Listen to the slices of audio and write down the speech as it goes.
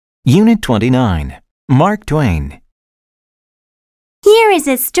Unit 29. Mark Twain. Here is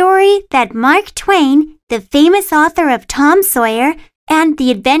a story that Mark Twain, the famous author of Tom Sawyer and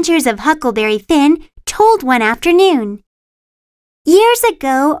The Adventures of Huckleberry Finn, told one afternoon. Years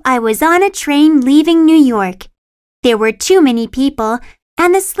ago, I was on a train leaving New York. There were too many people,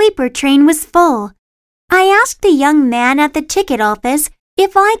 and the sleeper train was full. I asked the young man at the ticket office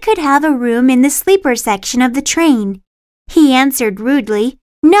if I could have a room in the sleeper section of the train. He answered rudely,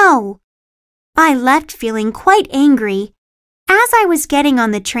 "No." I left feeling quite angry. As I was getting on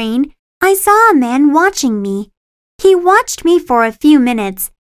the train, I saw a man watching me. He watched me for a few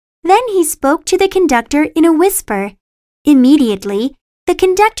minutes. Then he spoke to the conductor in a whisper. Immediately, the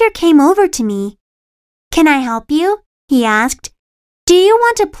conductor came over to me. "Can I help you?" he asked. "Do you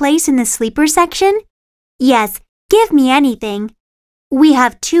want a place in the sleeper section?" "Yes, give me anything. We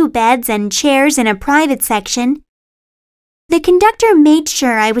have 2 beds and chairs in a private section." The conductor made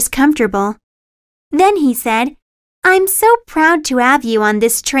sure I was comfortable. Then he said, "I'm so proud to have you on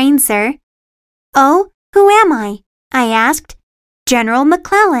this train, sir." "Oh, who am I?" I asked. "General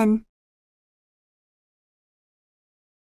McClellan."